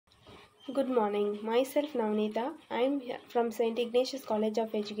Good morning. Myself Navneeta. I am from St. Ignatius College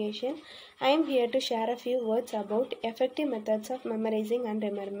of Education. I am here to share a few words about effective methods of memorizing and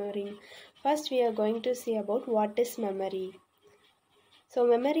remembering. First, we are going to see about what is memory. So,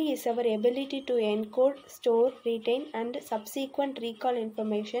 memory is our ability to encode, store, retain, and subsequent recall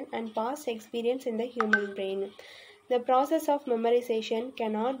information and past experience in the human brain. The process of memorization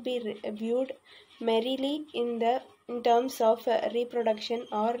cannot be viewed merely in terms of reproduction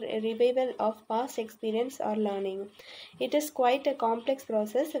or revival of past experience or learning. It is quite a complex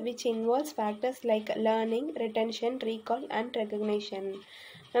process which involves factors like learning, retention, recall, and recognition.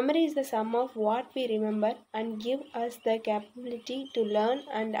 Memory is the sum of what we remember and give us the capability to learn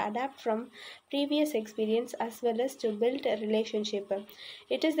and adapt from previous experience as well as to build a relationship.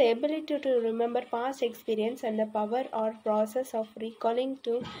 It is the ability to remember past experience and the power or process of recalling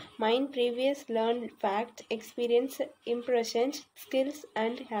to mind previous learned facts, experience, impressions, skills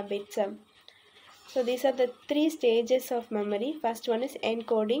and habits. So these are the three stages of memory. First one is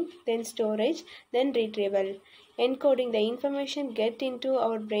encoding, then storage, then retrieval. Encoding, the information get into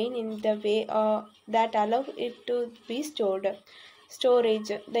our brain in the way that allow it to be stored. Storage,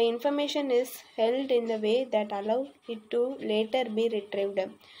 the information is held in the way that allow it to later be retrieved.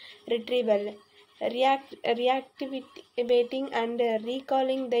 Retrieval, reactivating and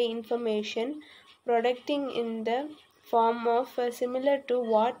recalling the information, producing in the form of similar to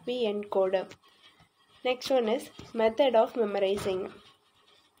what we encode. Next one is method of memorizing.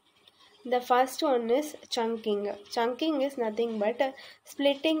 The first one is chunking. Chunking is nothing but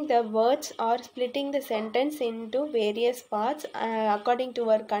splitting the words or splitting the sentence into various parts according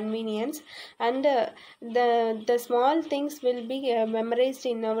to our convenience, and the small things will be memorized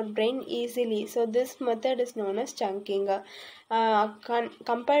in our brain easily. So this method is known as chunking.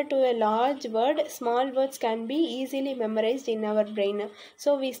 Compared to a large word, small words can be easily memorized in our brain.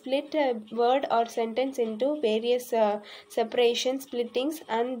 So we split a word or sentence into various separation splittings,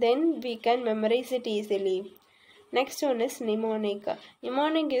 and then we can memorize it easily. Next one is mnemonic.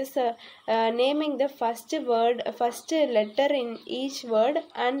 Mnemonic is naming the first letter in each word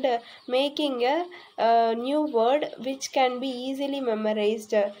and making a new word which can be easily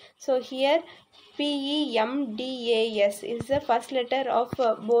memorized. So here PEMDAS is the first letter of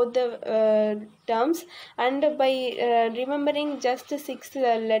both the terms, and by remembering just 6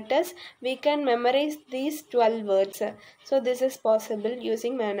 letters we can memorize these 12 words. So this is possible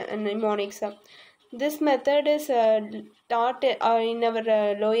using mnemonics. This method is taught in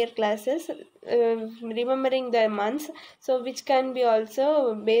our lower classes, remembering the months, so which can be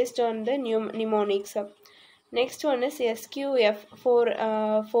also based on the mnemonics. Next one is SQF for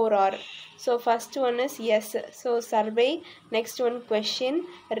 4R. So first one is yes. So survey. Next one question,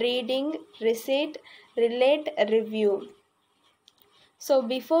 reading, recite, relate, review. So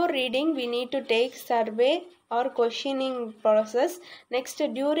before reading we need to take survey or questioning process. Next,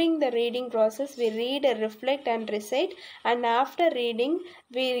 during the reading process we read, reflect and recite, and after reading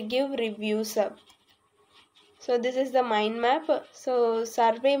we give reviews. So this is the mind map. So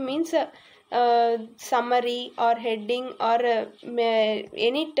survey means summary or heading or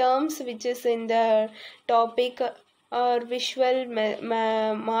any terms which is in the topic or visual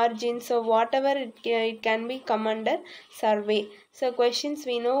margin. So whatever it can be come under survey. So questions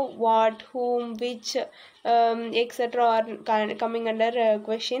we know what, whom, which, etc. are coming under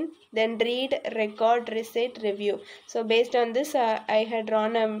question. Then read, record, recite, review. So based on this I had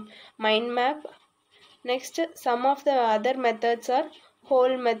drawn a mind map. Next, some of the other methods are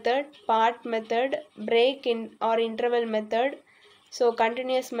whole method, part method, break in or interval method, so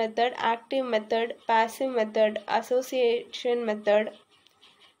continuous method, active method, passive method, association method.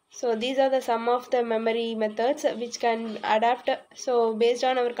 So these are the some of the memory methods which can adapt. So based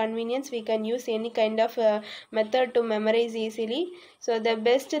on our convenience we can use any kind of method to memorize easily. So the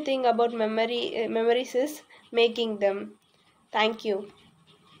best thing about memories is making them. Thank you.